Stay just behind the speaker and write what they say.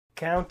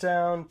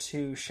countdown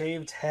to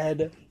shaved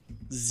head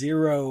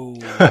 0.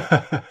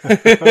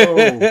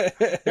 Oh,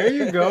 there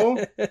you go.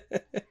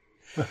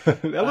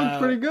 That looks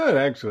pretty good,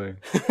 actually.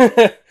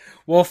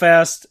 Wolf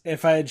asked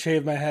if I had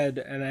shaved my head,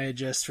 and I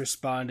just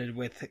responded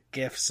with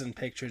gifs and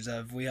pictures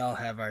of we all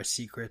have our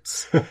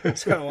secrets.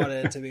 So I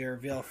wanted it to be a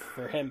reveal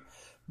for him.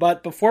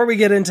 But before we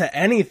get into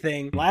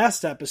anything,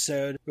 last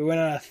episode, we went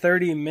on a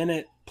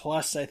 30-minute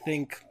plus, I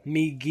think,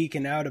 me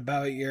geeking out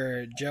about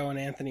your Joe and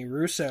Anthony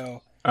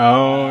Russo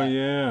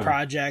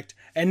project.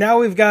 And now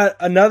we've got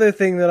another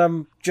thing that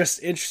I'm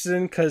just interested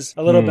in, because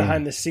a little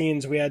behind the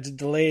scenes, we had to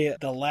delay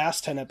the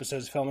last 10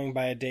 episodes filming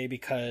by a day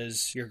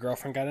because your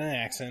girlfriend got in an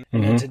accident.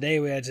 And then today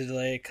we had to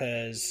delay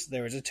because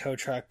there was a tow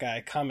truck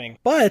guy coming.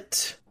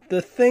 But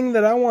the thing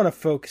that I want to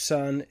focus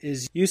on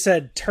is you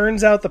said,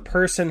 turns out the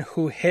person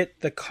who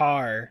hit the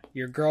car,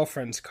 your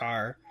girlfriend's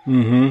car,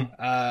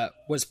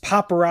 was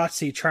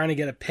paparazzi trying to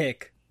get a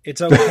pic.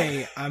 It's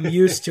okay. I'm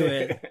used to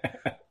it.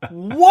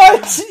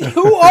 What?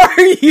 Who are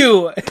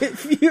you?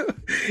 If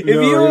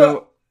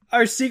you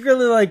are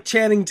secretly like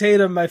Channing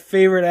Tatum, my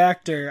favorite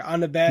actor,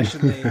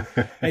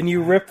 unabashedly, and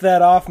you rip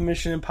that off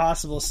Mission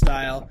Impossible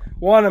style,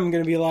 one, I'm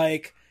going to be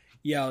like,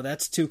 yo,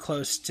 that's too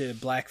close to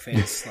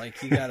blackface.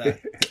 Like, you gotta...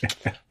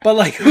 But,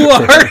 like, who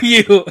are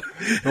you?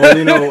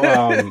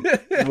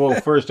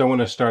 Well, first I want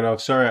to start off.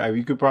 Sorry,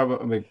 you could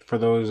probably, for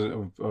those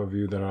of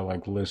you that are,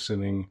 like,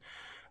 listening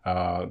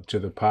to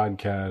the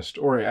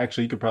podcast, or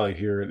actually you could probably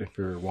hear it if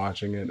you're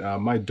watching it.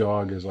 My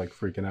dog is, like,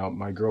 freaking out.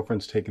 My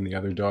girlfriend's taking the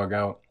other dog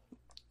out,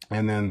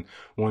 and then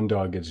one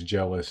dog gets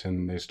jealous,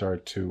 and they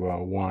start to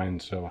whine,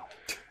 so...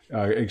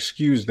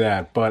 excuse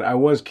that, but I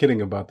was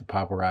kidding about the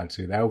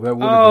paparazzi. That would have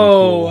been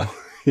cool.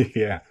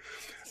 Yeah.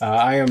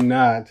 I am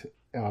not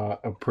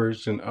a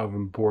person of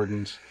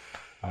importance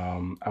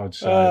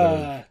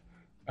outside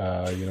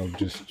of,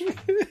 just,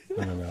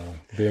 I don't know,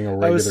 being a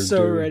regular dude. I was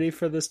so ready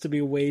for this to be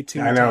way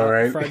too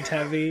front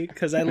heavy,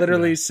 because I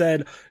literally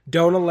said,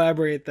 don't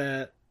elaborate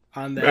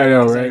on that. I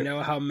know, right? I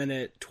know how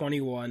minute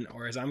 21,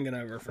 or as I'm going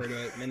to refer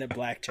to it, minute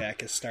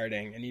blackjack is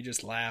starting, and you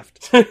just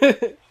laughed.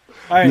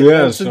 All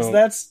right, since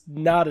that's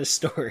not a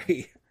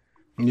story.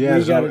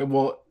 Yeah, sorry,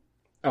 what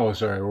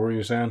were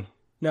you saying?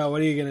 No,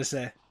 what are you going to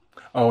say?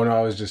 Oh, no,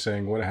 I was just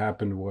saying what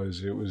happened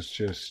was it was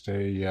just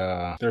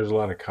there's a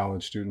lot of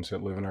college students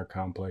that live in our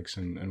complex,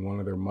 and one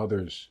of their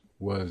mothers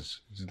was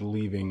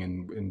leaving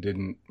and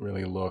didn't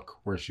really look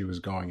where she was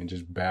going and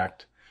just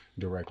backed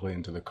directly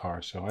into the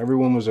car. So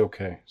everyone was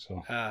okay.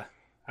 So I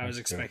was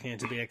expecting it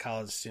to be a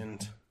college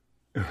student.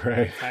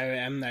 Right. I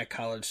am that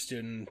college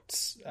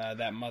student,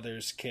 that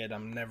mother's kid.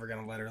 I'm never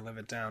going to let her live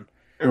it down.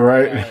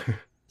 Right.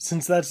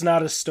 Since that's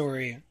not a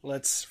story,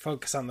 let's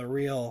focus on the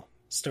real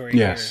story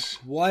here.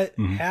 What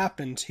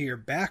happened to your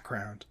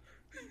background?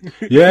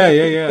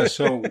 Yeah.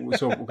 So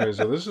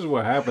this is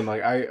what happened.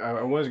 Like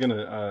I was going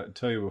to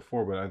tell you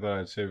before, but I thought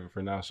I'd save it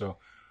for now. So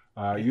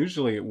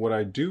usually what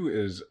I do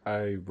is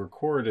I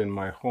record in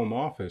my home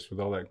office with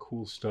all that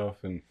cool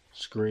stuff and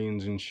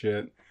screens and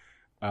shit.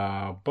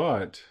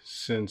 But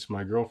since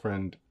my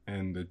girlfriend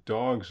and the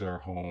dogs are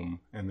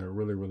home and they're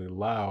really, really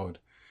loud,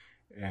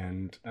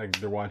 and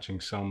they're watching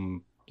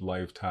some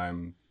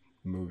Lifetime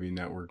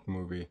network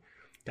movie.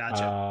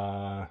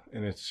 Gotcha.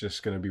 And it's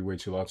just going to be way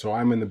too loud. So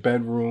I'm in the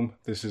bedroom.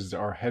 This is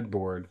our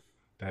headboard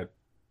that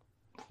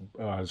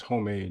is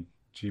homemade.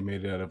 She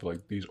made it out of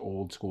like these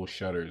old school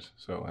shutters.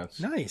 So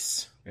that's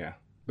nice. Yeah.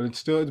 But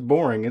it's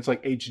boring. It's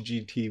like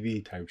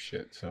HGTV type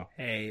shit. So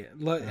hey,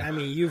 look, I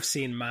mean, you've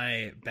seen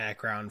my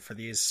background for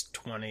these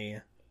 20.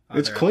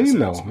 It's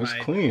clean episodes. Though. It's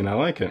clean. I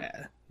like it.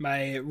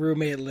 My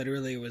roommate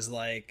literally was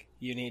like,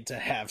 "You need to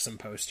have some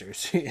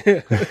posters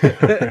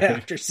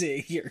after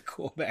seeing your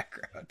cool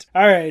background."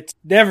 All right,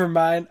 never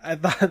mind. I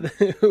thought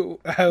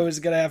I was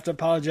gonna have to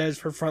apologize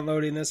for front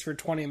loading this for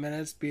 20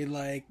 minutes, being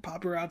like,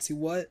 "Paparazzi,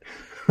 what?"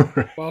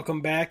 Welcome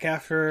back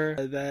after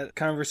that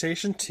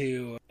conversation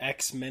to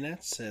X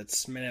Minutes.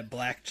 It's Minute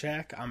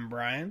Blackjack. I'm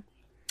Brian.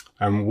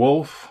 I'm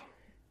Wolf.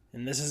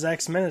 And this is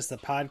X Minutes, the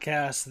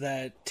podcast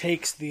that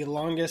takes the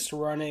longest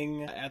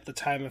running, at the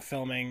time of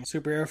filming,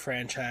 superhero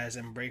franchise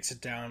and breaks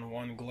it down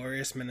one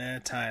glorious minute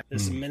at a time.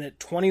 This is minute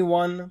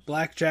 21,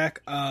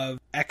 Blackjack of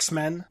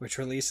X-Men, which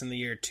released in the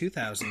year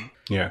 2000.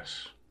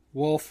 Yes.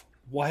 Wolf,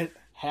 what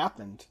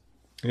happened?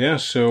 Yeah,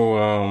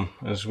 so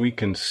as we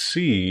can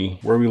see,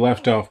 where we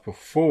left off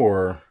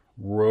before,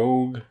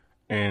 Rogue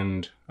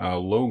and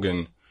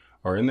Logan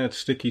are in that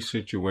sticky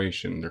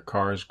situation. Their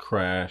cars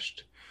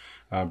crashed.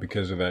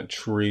 Because of that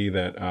tree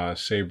that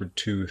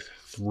Sabretooth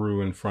threw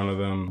in front of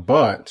them.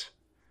 But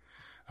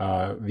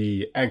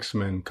the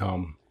X-Men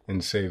come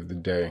and save the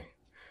day.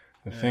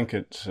 I think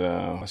it's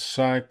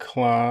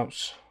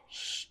Cyclops,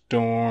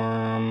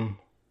 Storm.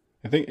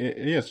 I think,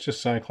 it's just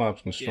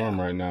Cyclops and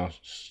Storm right now.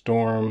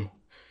 Storm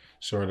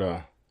sort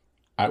of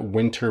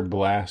winter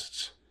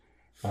blasts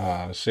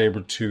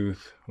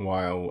Sabretooth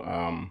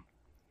while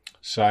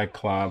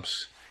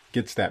Cyclops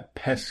gets that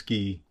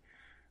pesky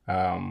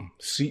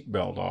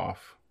seatbelt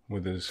off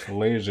with his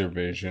laser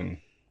vision.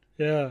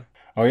 Yeah.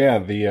 Oh yeah,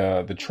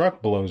 the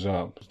truck blows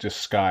up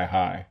just sky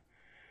high.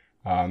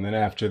 And then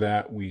after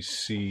that, we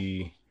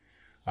see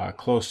a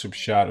close-up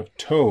shot of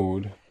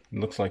Toad. It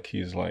looks like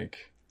he's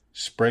like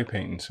spray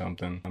painting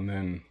something. And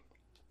then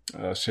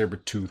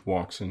Sabretooth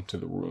walks into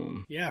the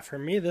room. Yeah, for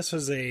me, this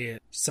was a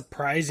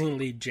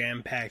surprisingly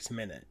jam-packed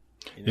minute.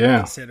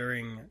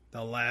 Considering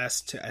the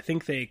last, I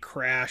think they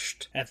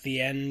crashed at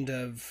the end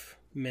of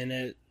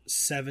minute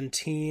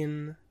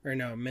 17, or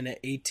no, minute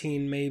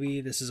 18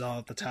 maybe. This is all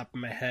at the top of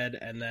my head.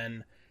 And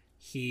then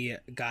he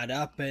got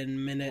up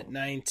in minute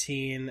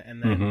 19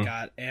 and then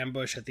got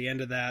ambushed at the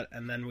end of that.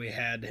 And then we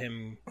had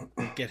him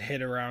get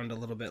hit around a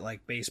little bit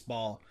like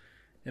baseball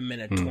in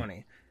minute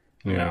 20.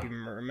 I might be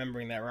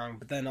remembering that wrong.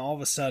 But then all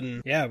of a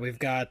sudden, we've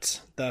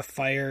got the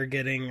fire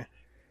getting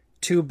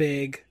too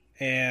big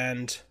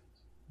and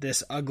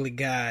this ugly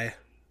guy,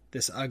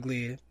 this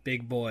ugly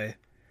big boy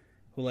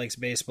who likes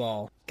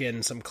baseball,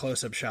 getting some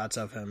close-up shots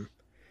of him.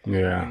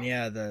 Yeah.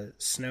 And the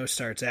snow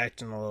starts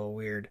acting a little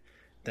weird.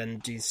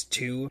 Then these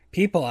two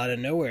people out of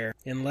nowhere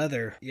in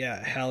leather.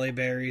 Yeah, Halle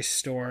Berry,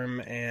 Storm,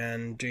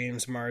 and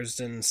James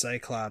Marsden,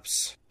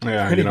 Cyclops.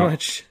 Yeah, pretty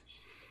much.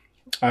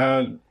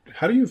 How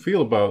do you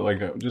feel about,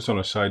 like, just on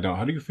a side note,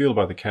 how do you feel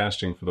about the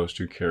casting for those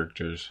two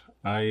characters?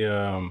 I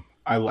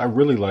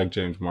really like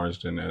James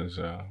Marsden as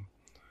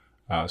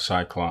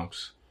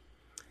Cyclops.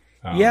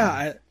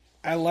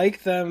 I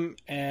like them,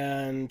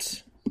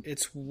 and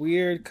it's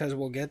weird because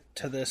we'll get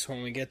to this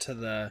when we get to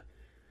the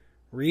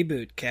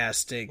reboot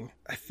casting.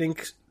 I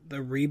think the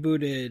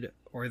rebooted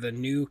or the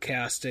new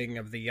casting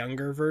of the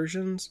younger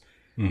versions,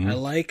 I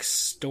like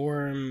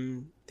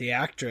Storm, the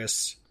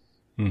actress,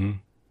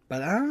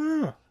 but I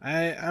don't know.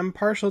 I'm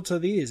partial to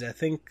these. I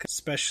think,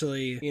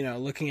 especially,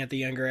 looking at the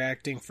younger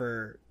acting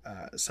for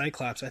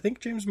Cyclops, I think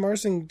James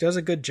Marsden does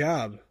a good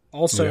job.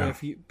 Also,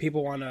 if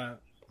people want a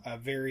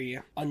very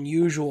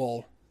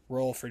unusual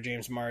role for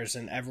James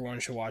Marsden, everyone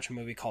should watch a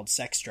movie called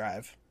Sex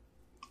Drive.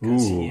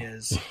 Because he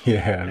is...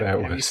 Yeah,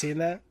 have you seen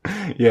that?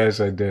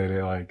 Yes, I did.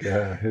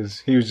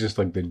 He was just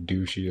like the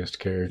douchiest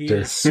character. He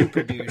is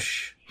super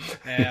douche.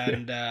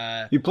 And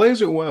he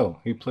plays it well.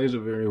 He plays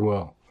it very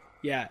well.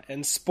 Yeah,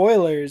 and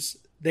spoilers,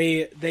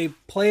 they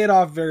play it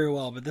off very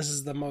well, but this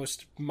is the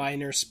most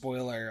minor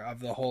spoiler of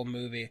the whole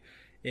movie,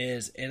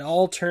 is it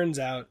all turns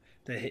out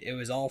that it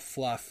was all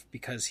fluff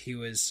because he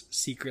was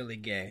secretly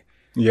gay.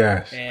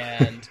 Yes.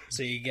 And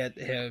so you get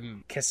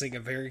him kissing a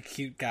very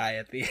cute guy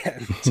at the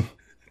end.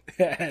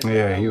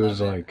 Yeah, he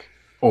was like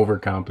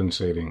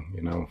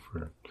overcompensating,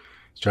 for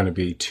trying to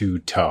be too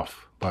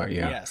tough. But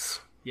yeah.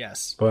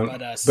 Yes.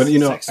 But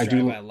Sex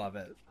Drive, I love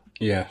it.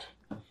 Yeah.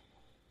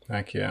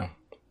 Heck yeah.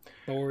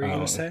 What were you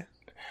going to say?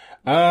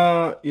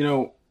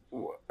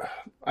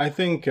 I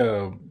think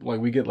like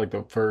we get like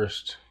the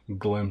first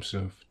glimpse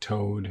of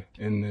Toad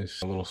in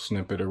this little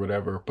snippet or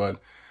whatever,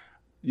 but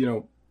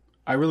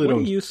I really don't.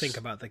 What do you think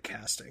about the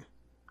casting?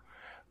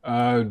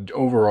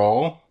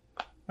 Overall,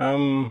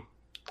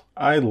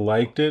 I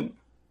liked it.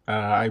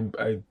 I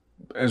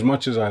as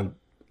much as I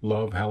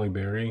love Halle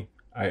Berry,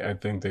 I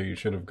think they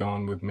should have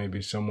gone with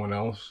maybe someone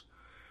else.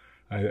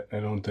 I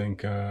don't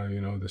think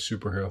the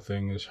superhero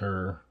thing is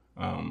her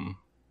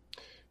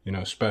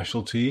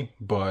specialty,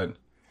 but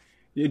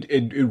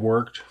it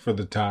worked for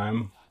the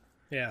time.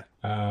 Yeah.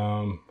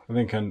 I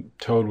think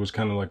Toad was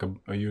kind of like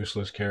a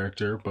useless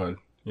character, but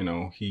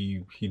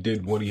he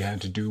did what he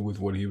had to do with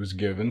what he was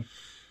given.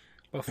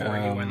 Before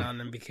he went on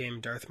and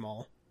became Darth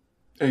Maul.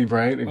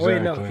 Right, exactly. Oh,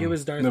 wait, no, he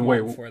was Darth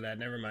Maul before that.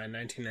 Never mind,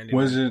 1999.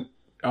 Was it?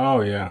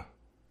 Oh, yeah.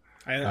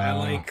 I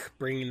like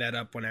bringing that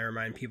up when I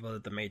remind people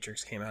that The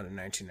Matrix came out in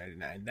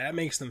 1999. That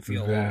makes them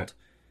feel old.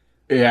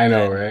 Yeah, I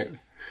know, right?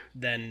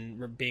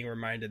 Then being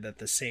reminded that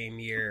the same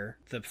year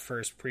the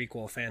first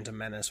prequel, Phantom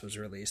Menace, was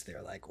released,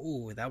 they're like,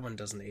 ooh, that one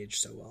doesn't age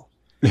so well.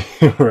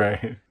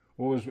 Right.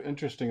 What was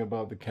interesting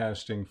about the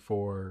casting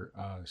for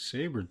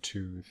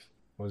Sabretooth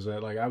was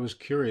that, like, I was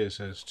curious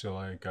as to,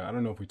 like, I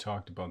don't know if we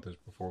talked about this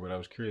before, but I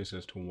was curious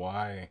as to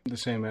why the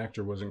same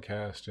actor wasn't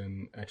cast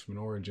in X-Men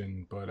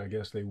Origin, but I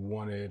guess they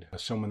wanted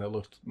someone that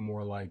looked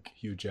more like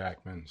Hugh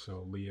Jackman,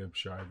 so Liev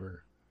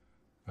Schreiber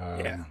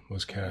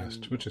was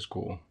cast, which is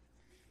cool.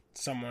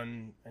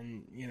 Someone,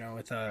 and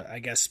with I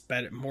guess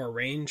more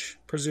range,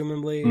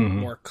 presumably,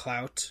 more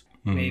clout,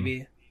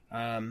 maybe.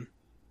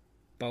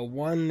 But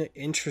one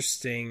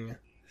interesting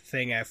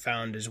thing I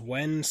found is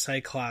when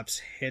Cyclops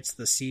hits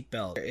the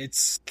seatbelt,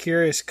 it's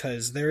curious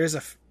because there is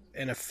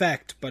an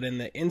effect, but in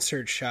the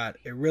insert shot,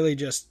 it really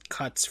just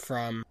cuts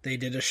from, they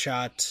did a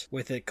shot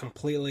with it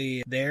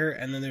completely there,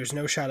 and then there's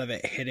no shot of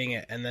it hitting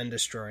it and then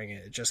destroying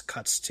it. It just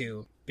cuts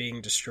to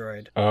being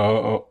destroyed.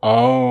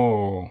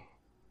 Oh,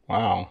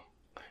 wow.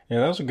 Yeah,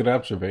 that was a good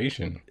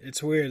observation.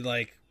 It's weird,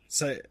 like,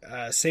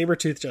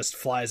 Sabretooth just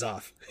flies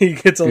off. He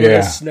gets a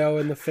little snow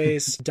in the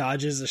face,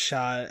 dodges a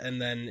shot,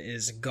 and then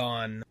is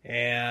gone.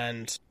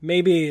 And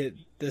maybe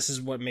this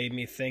is what made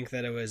me think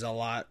that it was a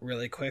lot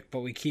really quick, but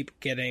we keep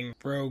getting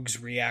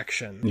Rogue's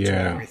reaction to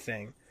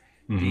everything.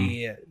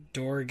 The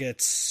door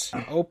gets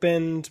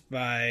opened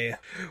by...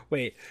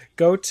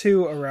 go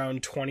to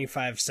around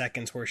 25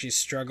 seconds where she's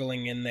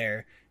struggling in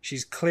there.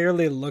 She's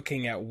clearly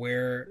looking at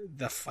where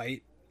the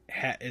fight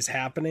is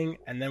happening,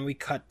 and then we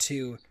cut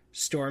to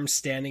Storm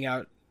standing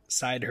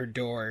outside her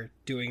door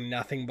doing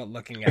nothing but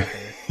looking at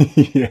her.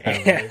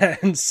 Yeah.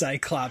 And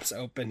Cyclops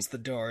opens the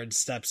door and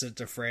steps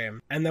into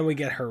frame. And then we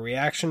get her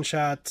reaction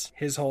shot,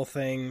 his whole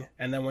thing,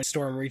 and then when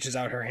Storm reaches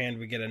out her hand,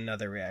 we get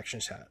another reaction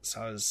shot.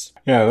 So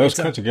those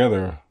cut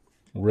together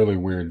really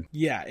weird.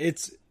 Yeah,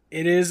 it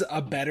is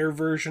a better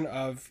version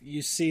of,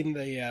 you've seen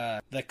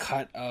the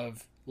cut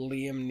of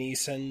Liam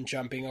Neeson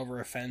jumping over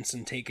a fence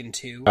in Taken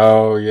 2.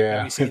 Oh yeah,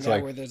 have you seen it's that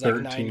like where there's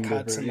like 9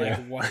 cuts in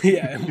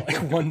yeah.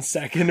 like 1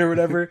 second or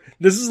whatever?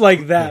 This is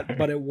like that,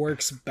 but it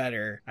works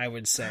better, I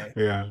would say.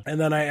 Yeah. And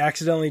then I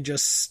accidentally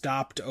just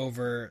stopped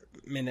over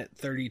minute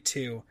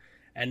 32,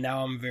 and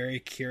now I'm very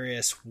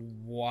curious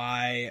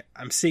why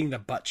I'm seeing the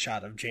butt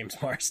shot of James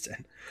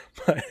Marsden,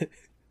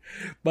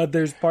 but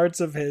there's parts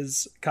of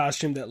his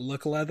costume that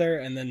look leather,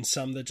 and then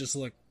some that just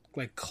look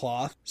like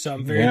cloth. So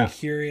I'm very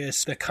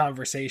curious the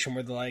conversation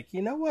where they're like,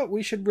 you know what,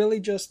 we should really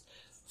just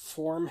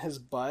form his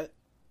butt,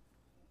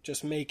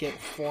 just make it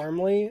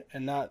formally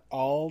and not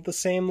all the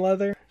same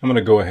leather. I'm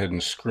gonna go ahead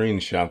and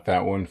screenshot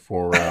that one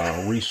for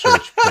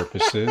research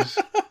purposes.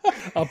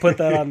 I'll put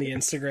that on the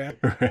Instagram.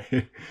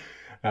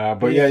 Right.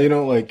 But yeah,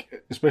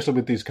 like, especially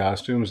with these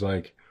costumes,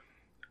 like,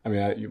 I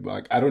mean,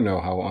 I don't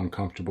know how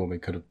uncomfortable they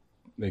could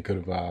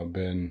have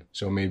been.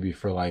 So maybe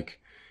for like,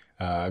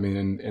 I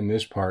mean, in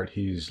this part,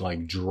 he's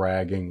like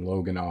dragging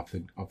Logan off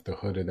the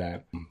hood of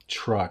that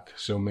truck.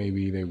 So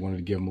maybe they wanted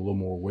to give him a little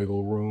more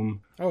wiggle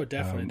room. Oh,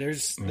 definitely.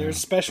 There's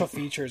special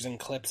features and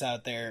clips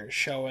out there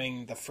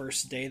showing the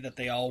first day that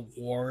they all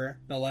wore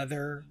the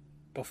leather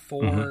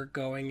before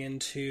going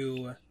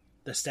into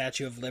the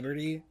Statue of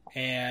Liberty,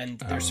 and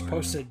they're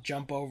supposed to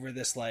jump over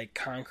this like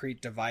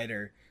concrete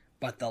divider,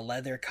 but the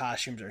leather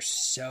costumes are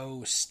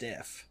so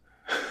stiff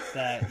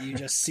that you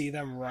just see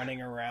them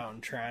running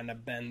around trying to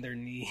bend their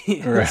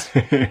knees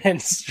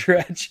and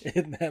stretch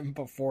in them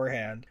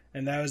beforehand.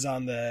 And that was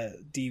on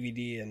the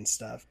DVD and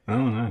stuff.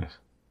 Oh, nice.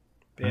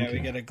 But yeah, we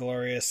get a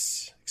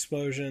glorious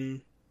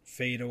explosion,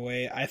 fade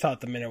away. I thought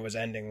the minute was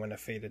ending when it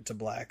faded to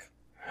black.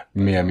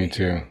 Yeah, me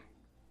too.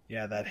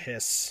 Yeah, that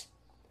hiss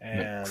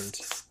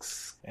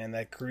and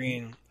that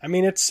green. I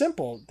mean, it's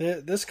simple.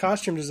 This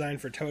costume design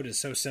for Toad is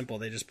so simple.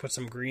 They just put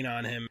some green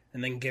on him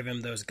and then give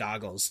him those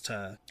goggles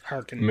to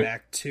harken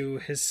back to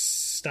his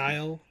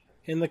style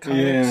in the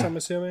comics, I'm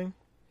assuming.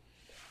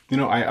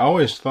 I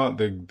always thought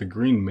the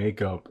green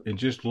makeup, it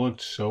just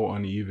looked so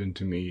uneven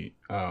to me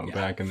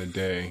back in the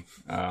day.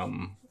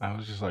 I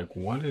was just like,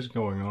 what is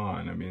going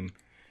on? I mean,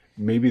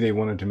 maybe they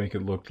wanted to make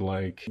it look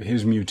like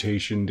his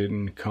mutation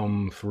didn't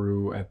come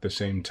through at the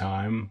same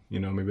time.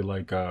 Maybe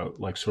like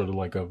sort of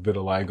like a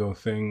vitiligo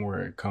thing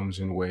where it comes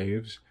in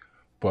waves.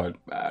 But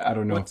I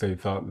don't know if they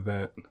thought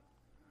that.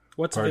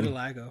 What's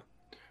vitiligo?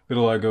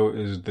 Vitiligo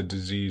is the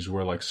disease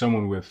where like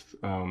someone with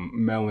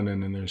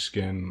melanin in their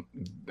skin,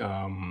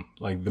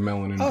 like the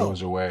melanin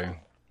goes away.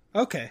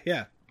 Okay,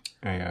 yeah.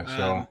 Yeah,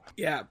 so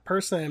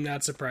personally, I'm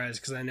not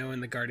surprised because I know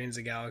in the Guardians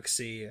of the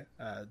Galaxy,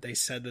 they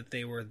said that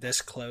they were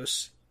this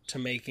close to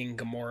making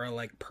Gamora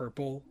like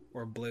purple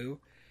or blue.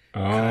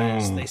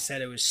 Because they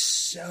said it was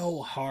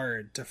so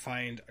hard to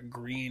find a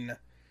green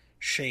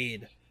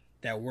shade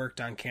that worked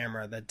on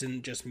camera that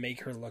didn't just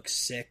make her look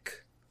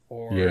sick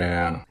or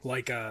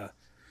like a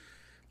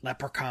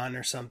leprechaun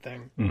or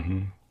something.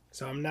 Mm-hmm.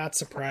 So I'm not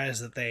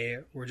surprised that they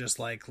were just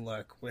like,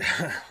 look,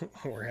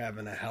 we're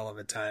having a hell of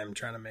a time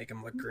trying to make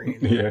him look green.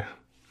 Yeah.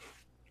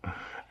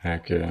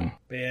 Heck yeah.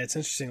 But yeah, it's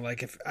interesting.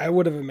 Like, if I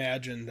would have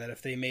imagined that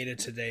if they made it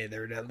today,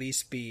 there would at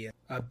least be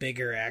a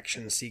bigger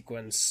action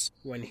sequence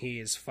when he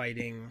is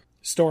fighting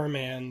Storm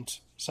and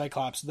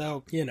Cyclops.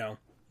 Though,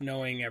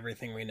 knowing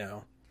everything we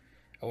know,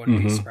 I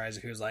wouldn't be surprised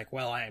if he was like,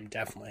 well, I am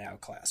definitely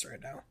outclassed right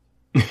now.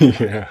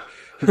 Yeah.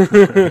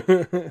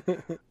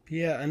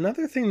 Yeah,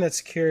 another thing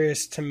that's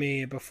curious to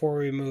me before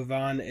we move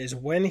on is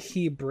when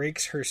he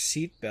breaks her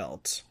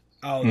seatbelt.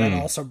 Oh, that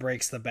also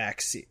breaks the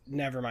back seat.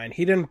 Never mind.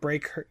 He didn't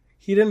break her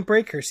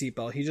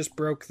seatbelt. He just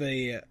broke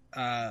the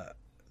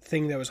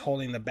thing that was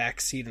holding the back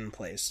seat in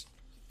place.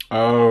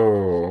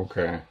 Oh,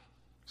 okay.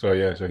 So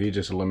he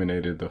just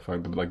eliminated the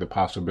fact, like the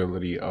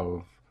possibility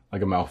of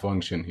like a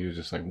malfunction. He was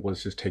just like,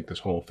 let's just take this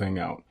whole thing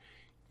out.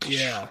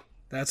 Yeah,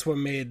 that's what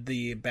made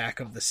the back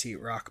of the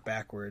seat rock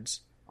backwards.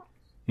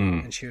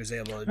 And she was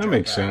able to jump out. That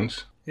makes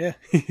sense. Yeah.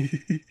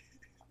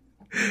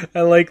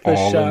 I like the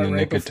All shot in the right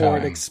nick of before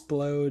it time.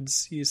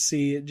 explodes. You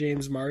see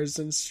James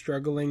Marsden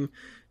struggling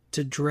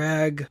to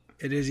drag,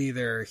 it is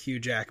either Hugh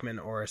Jackman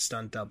or a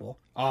stunt double,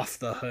 off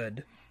the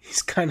hood.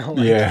 He's kind of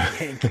like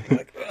yanking,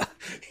 like, ugh.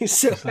 He's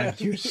so happy. Like,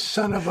 you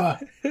son of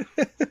a...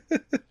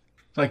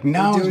 Like,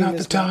 now is not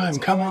the time.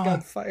 Come on.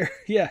 On fire.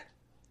 Yeah.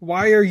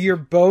 Why are your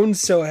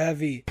bones so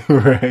heavy?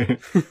 Right.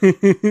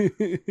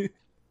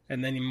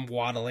 And then him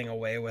waddling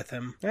away with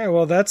him. Yeah,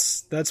 well,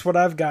 that's what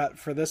I've got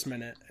for this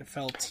minute. It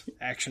felt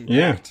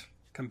action-packed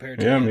compared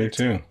to the other me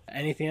too.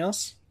 Anything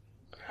else?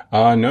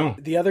 No.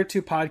 The other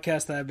two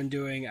podcasts that I've been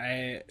doing,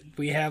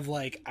 we have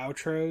like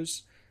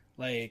outros,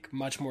 like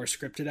much more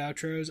scripted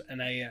outros,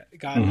 and I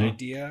got an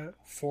idea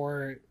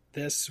for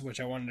this, which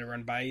I wanted to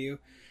run by you,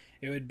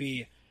 it would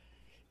be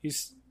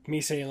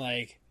me saying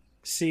like,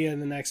 see you in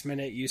the next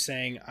minute, you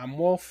saying, I'm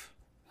Wolf,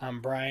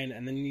 I'm Brian,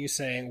 and then you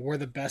saying, we're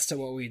the best at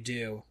what we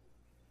do.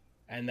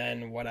 And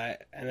then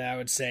I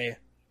would say,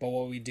 but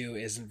what we do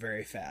isn't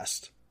very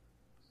fast.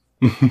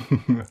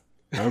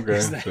 Okay.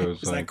 Is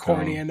that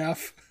corny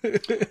enough?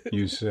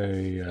 You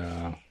say,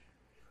 all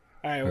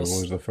right, what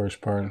was the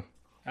first part?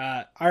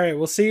 All right,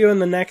 we'll see you in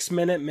the next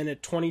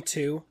minute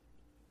 22.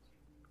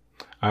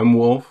 I'm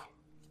Wolf.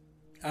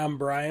 I'm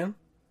Brian.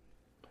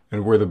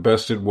 And we're the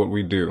best at what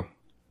we do.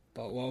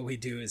 But what we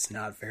do is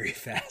not very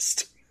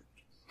fast.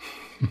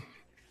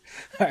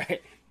 All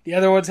right. The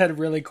other ones had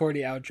really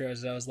corny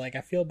outros. I was like,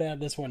 I feel bad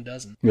this one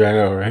doesn't. Yeah, I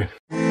know, right?